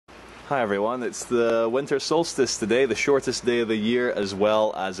Hi everyone, it's the winter solstice today, the shortest day of the year, as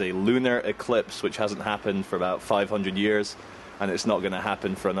well as a lunar eclipse, which hasn't happened for about 500 years, and it's not going to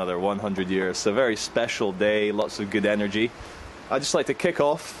happen for another 100 years. So a very special day, lots of good energy. I'd just like to kick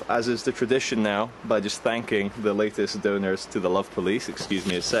off, as is the tradition now, by just thanking the latest donors to the Love Police. Excuse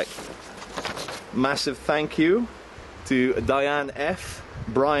me a sec. Massive thank you to Diane F,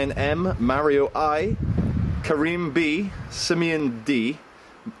 Brian M, Mario I, Kareem B, Simeon D,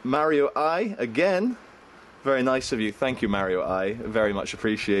 Mario I, again, very nice of you, thank you Mario I, very much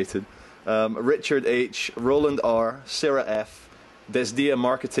appreciated. Richard H, Roland R, Sarah F, Desdia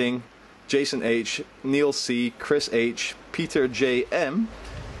Marketing, Jason H, Neil C, Chris H, Peter J M,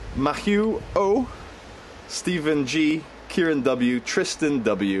 Matthew O, Stephen G, Kieran W, Tristan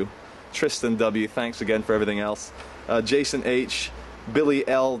W, thanks again for everything else, Jason H, Billy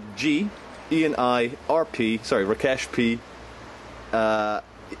L G, Ian I, RP, sorry, Rakesh P,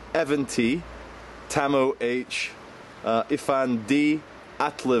 Evan T, Tamo H, Ifan D,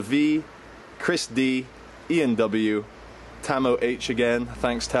 Atla V, Chris D, Ian W, Tamo H again,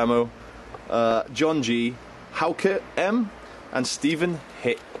 thanks Tamo, John G, Hauke M, and Stephen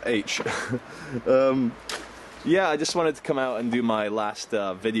H. Yeah, I just wanted to come out and do my last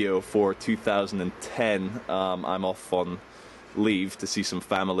video for 2010. I'm off on leave to see some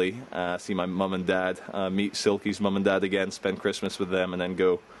family, see my mum and dad, meet Silky's mum and dad again, spend Christmas with them, and then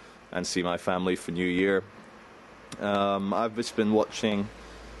go and see my family for New Year. I've just been watching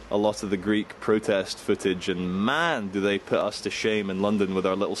a lot of the Greek protest footage, and man, do they put us to shame in London with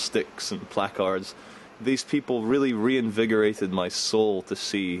our little sticks and placards. These people really reinvigorated my soul to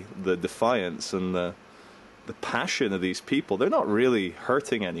see the defiance and the passion of these people. They're not really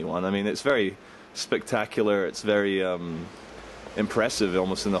hurting anyone. I mean, it's very spectacular, it's very impressive,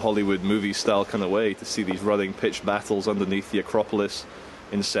 almost in the Hollywood movie style kind of way, to see these running pitched battles underneath the Acropolis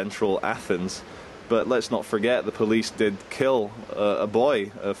in central Athens. But let's not forget, the police did kill a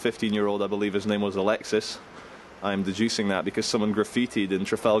boy, a 15-year-old, I believe his name was Alexis. I'm deducing that because someone graffitied in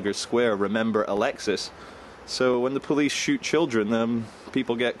Trafalgar Square, "Remember Alexis." So when the police shoot children,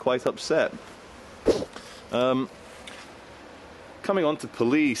 people get quite upset. Coming on to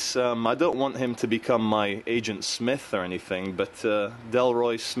police, I don't want him to become my Agent Smith or anything, but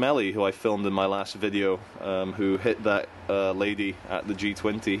Delroy Smelly, who I filmed in my last video, who hit that lady at the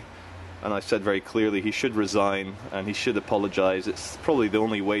G20, and I said very clearly he should resign and he should apologize. It's probably the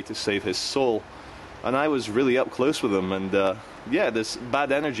only way to save his soul. And I was really up close with him, and yeah, there's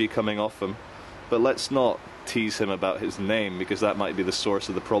bad energy coming off him, but let's not tease him about his name, because that might be the source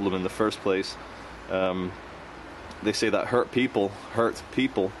of the problem in the first place. They say that hurt people.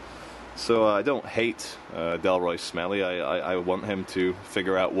 So I don't hate Delroy Smelly. I want him to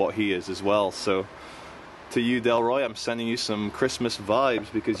figure out what he is as well. So to you, Delroy, I'm sending you some Christmas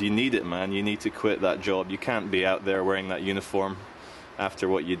vibes, because you need it, man. You need to quit that job. You can't be out there wearing that uniform after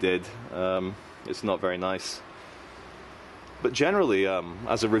what you did. It's not very nice. But generally,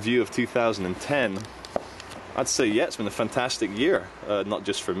 as a review of 2010, I'd say, yeah, it's been a fantastic year. Not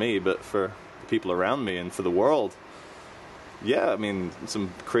just for me, but for the people around me and for the world. Yeah, I mean,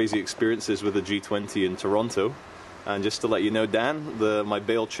 some crazy experiences with the G20 in Toronto. And just to let you know, Dan, my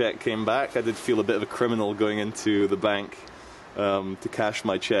bail check came back. I did feel a bit of a criminal going into the bank to cash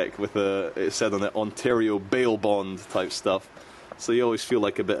my check with it said on it, Ontario bail bond type stuff. So you always feel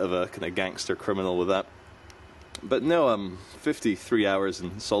like a bit of a kind of gangster criminal with that. But no, 53 hours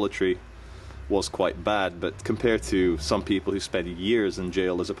in solitary was quite bad, but compared to some people who spend years in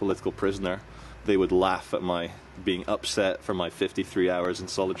jail as a political prisoner, they would laugh at my being upset for my 53 hours in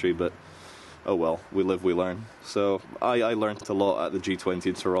solitary, but oh well, we live, we learn. So I learned a lot at the G20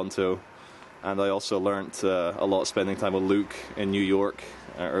 in Toronto, and I also learned a lot spending time with Luke in New York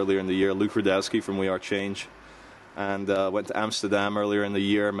earlier in the year, Luke Rudowski from We Are Change, and went to Amsterdam earlier in the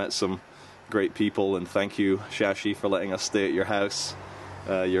year, met some great people, and thank you, Shashi, for letting us stay at your house.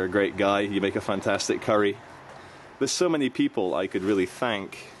 You're a great guy, you make a fantastic curry. There's so many people I could really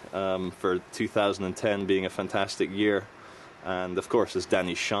thank for 2010 being a fantastic year. And of course there's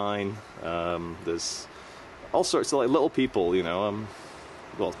Danny Shine, there's all sorts of like little people, you know,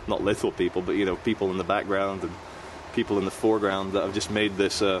 well, not little people, but you know, people in the background and people in the foreground that have just made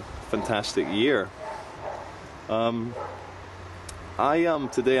this a fantastic year. Today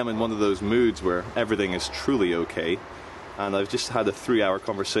I'm in one of those moods where everything is truly okay, and I've just had a 3-hour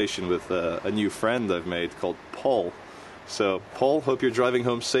conversation with a new friend I've made called Paul. So Paul, hope you're driving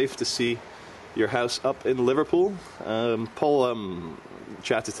home safe to see your house up in Liverpool. Paul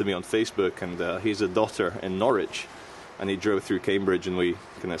chatted to me on Facebook, and he's a doctor in Norwich, and he drove through Cambridge, and we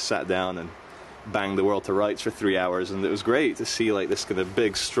kind of sat down and banged the world to rights for 3 hours, and it was great to see like this kind of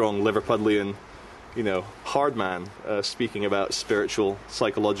big, strong Liverpudlian, you know, hard man speaking about spiritual,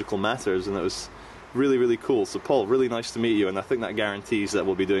 psychological matters, and it was really, really cool. So Paul, really nice to meet you, and I think that guarantees that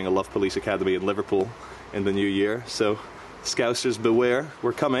we'll be doing a Love Police Academy in Liverpool in the new year. So Scousers beware,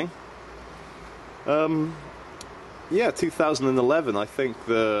 we're coming. Yeah, 2011, I think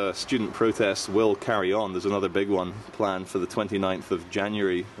the student protests will carry on. There's another big one planned for the 29th of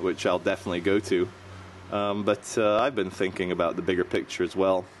January, which I'll definitely go to. But I've been thinking about the bigger picture as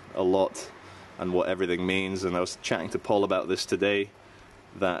well, a lot, and what everything means. And I was chatting to Paul about this today,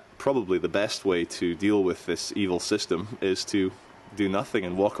 that probably the best way to deal with this evil system is to do nothing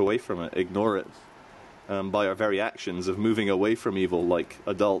and walk away from it, ignore it, by our very actions of moving away from evil like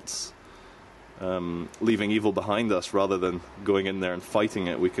adults. Leaving evil behind us rather than going in there and fighting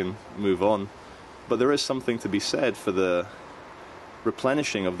it, we can move on. But there is something to be said for the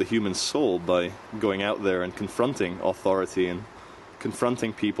replenishing of the human soul by going out there and confronting authority and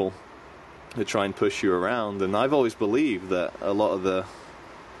confronting people who try and push you around. And I've always believed that a lot of the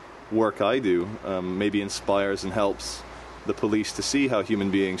work I do maybe inspires and helps the police to see how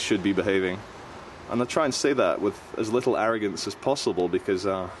human beings should be behaving. And I try and say that with as little arrogance as possible, because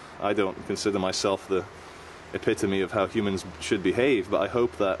I don't consider myself the epitome of how humans should behave, but I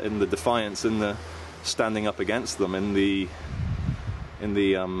hope that in the defiance, in the standing up against them, in the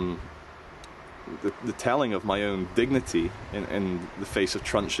telling of my own dignity in the face of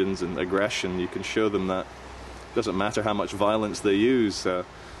truncheons and aggression, you can show them that it doesn't matter how much violence they use, there'll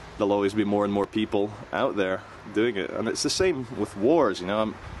always be more and more people out there doing it. And it's the same with wars, you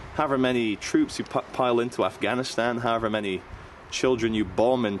know. However many troops you pile into Afghanistan, however many children you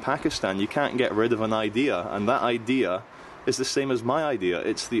bomb in Pakistan, you can't get rid of an idea, and that idea is the same as my idea.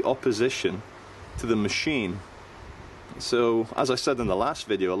 It's the opposition to the machine. So, as I said in the last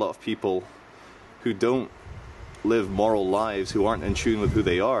video, a lot of people who don't live moral lives, who aren't in tune with who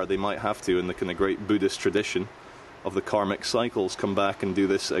they are, they might have to, in the kind of great Buddhist tradition of the karmic cycles, come back and do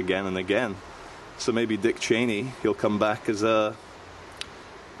this again and again. So maybe Dick Cheney, he'll come back as a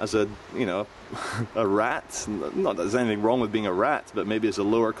you know, a rat. Not that there's anything wrong with being a rat, but maybe as a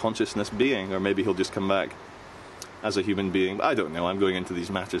lower consciousness being, or maybe he'll just come back as a human being. I don't know, I'm going into these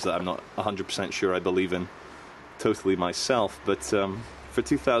matters that I'm not 100% sure I believe in totally myself. But for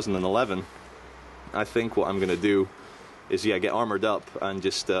 2011, I think what I'm going to do is, yeah, get armored up and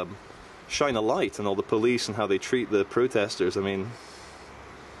just shine a light on all the police and how they treat the protesters. I mean,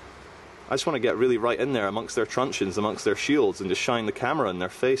 I just want to get really right in there amongst their truncheons, amongst their shields, and just shine the camera in their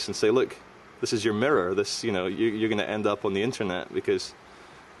face and say, look, this is your mirror. This, you know, you're going to end up on the internet, because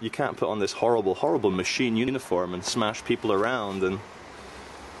you can't put on this horrible, horrible machine uniform and smash people around. And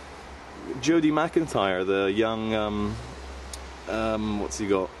Jody McIntyre, the young, what's he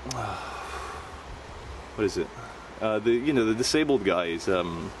got? What is it? The disabled guy. He's got,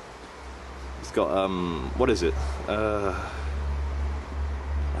 what is it?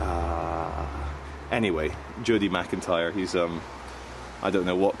 Anyway, Jody McIntyre, he's, I don't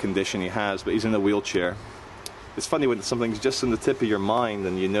know what condition he has, but he's in a wheelchair. It's funny when something's just in the tip of your mind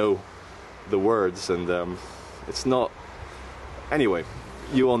and you know the words, and it's not... Anyway,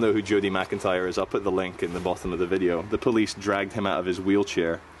 you all know who Jody McIntyre is. I'll put the link in the bottom of the video. The police dragged him out of his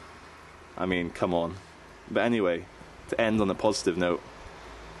wheelchair. I mean, come on. But anyway, to end on a positive note,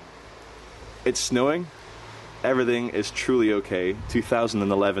 it's snowing. Everything is truly okay.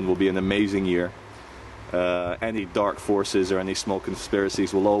 2011 will be an amazing year. Any dark forces or any small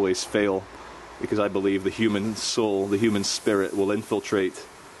conspiracies will always fail, because I believe the human soul, the human spirit, will infiltrate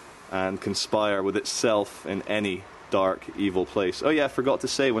and conspire with itself in any dark, evil place. Oh yeah, I forgot to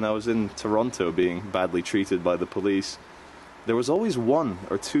say, when I was in Toronto being badly treated by the police, there was always one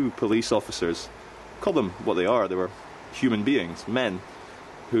or two police officers, call them what they are, they were human beings, men,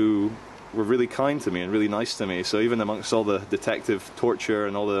 who were really kind to me and really nice to me. So even amongst all the detective torture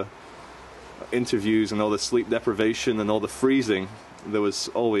and all the interviews and all the sleep deprivation and all the freezing, there was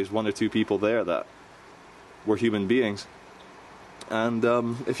always one or two people there that were human beings. And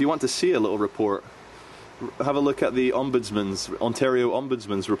if you want to see a little report, have a look at the Ontario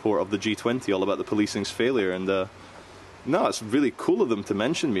Ombudsman's report of the G20, all about the policing's failure. And no, it's really cool of them to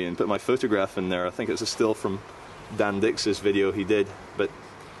mention me and put my photograph in there. I think it's a still from Dan Dix's video he did. But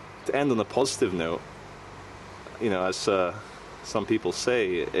to end on a positive note, you know, as some people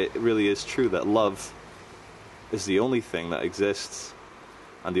say, it really is true that love is the only thing that exists,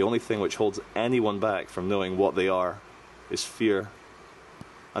 and the only thing which holds anyone back from knowing what they are is fear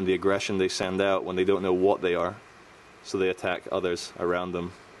and the aggression they send out when they don't know what they are, so they attack others around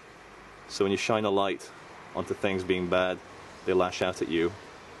them. So when you shine a light onto things being bad, they lash out at you.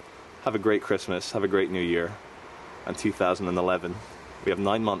 have a great Christmas, have a great New Year, and 2011. We have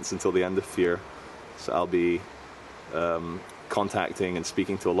 9 months until the end of Fear, so I'll be contacting and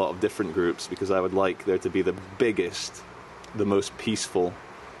speaking to a lot of different groups, because I would like there to be the biggest, the most peaceful,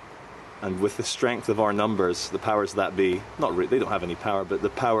 and with the strength of our numbers, the powers that be, they don't have any power, but the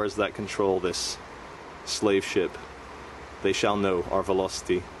powers that control this slave ship, they shall know our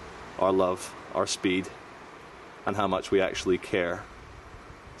velocity, our love, our speed, and how much we actually care.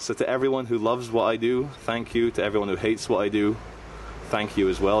 So to everyone who loves what I do, thank you. To everyone who hates what I do, thank you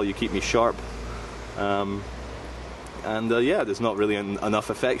as well. You keep me sharp. Yeah, there's not really enough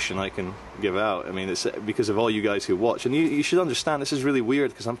affection I can give out. I mean, it's because of all you guys who watch. And you should understand, this is really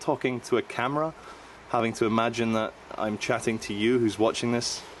weird, because I'm talking to a camera, having to imagine that I'm chatting to you who's watching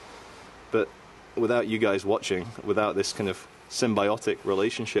this. But without you guys watching, without this kind of symbiotic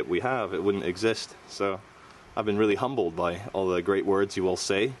relationship we have, it wouldn't exist. So I've been really humbled by all the great words you all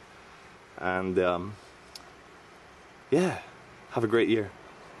say. And yeah, have a great year.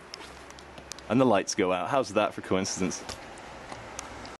 And the lights go out. How's that for coincidence?